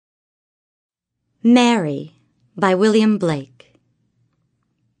Mary by William Blake.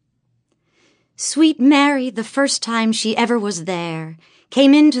 Sweet Mary, the first time she ever was there,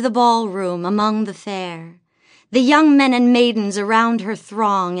 came into the ballroom among the fair. The young men and maidens around her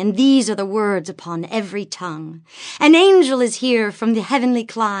throng, and these are the words upon every tongue. An angel is here from the heavenly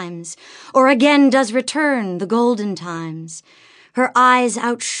climes, or again does return the golden times. Her eyes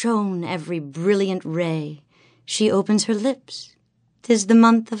outshone every brilliant ray. She opens her lips, 'tis the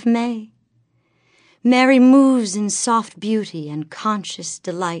month of May. Mary moves in soft beauty and conscious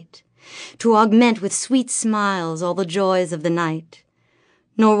delight, to augment with sweet smiles all the joys of the night,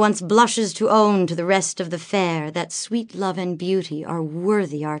 nor once blushes to own to the rest of the fair that sweet love and beauty are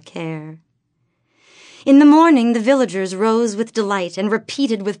worthy our care. In the morning the villagers rose with delight, and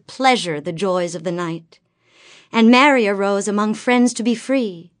repeated with pleasure the joys of the night. And Mary arose among friends to be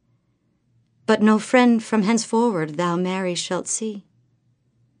free, but no friend from henceforward thou Mary shalt see.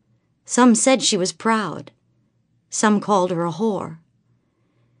 Some said she was proud, some called her a whore,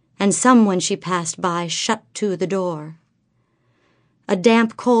 and some when she passed by shut to the door. A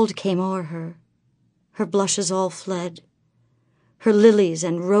damp cold came o'er her, her blushes all fled, her lilies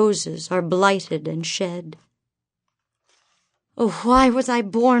and roses are blighted and shed. Oh, why was I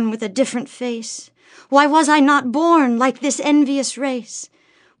born with a different face? Why was I not born like this envious race?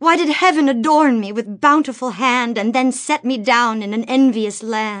 Why did heaven adorn me with bountiful hand, and then set me down in an envious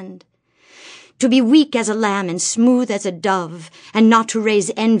land? To be weak as a lamb and smooth as a dove, and not to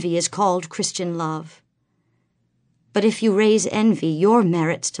raise envy is called Christian love. But if you raise envy, your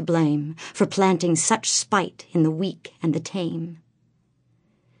merit's to blame for planting such spite in the weak and the tame.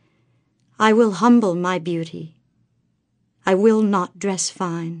 I will humble my beauty. I will not dress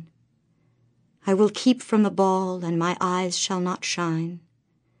fine. I will keep from the ball, and my eyes shall not shine.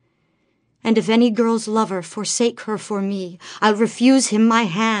 And if any girl's lover forsake her for me, I'll refuse him my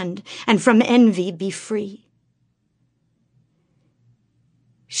hand, and from envy be free.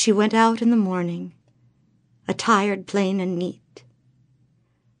 She went out in the morning, attired plain and neat.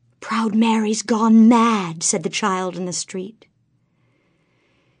 Proud Mary's gone mad, said the child in the street.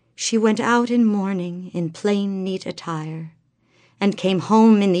 She went out in mourning in plain, neat attire, and came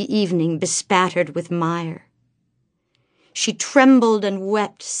home in the evening bespattered with mire. She trembled and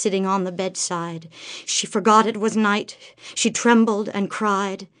wept, sitting on the bedside. She forgot it was night. She trembled and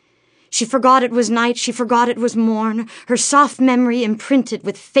cried. She forgot it was night. She forgot it was morn. Her soft memory imprinted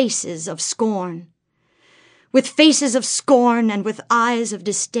with faces of scorn. With faces of scorn and with eyes of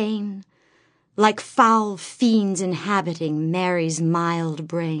disdain, like foul fiends inhabiting Mary's mild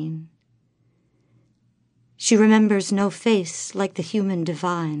brain. She remembers no face like the human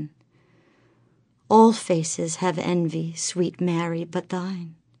divine. All faces have envy, sweet Mary, but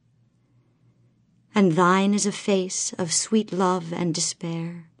thine. And thine is a face of sweet love and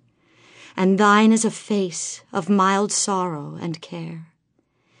despair, and thine is a face of mild sorrow and care,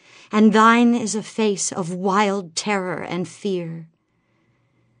 and thine is a face of wild terror and fear,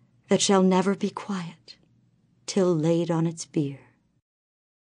 that shall never be quiet till laid on its bier.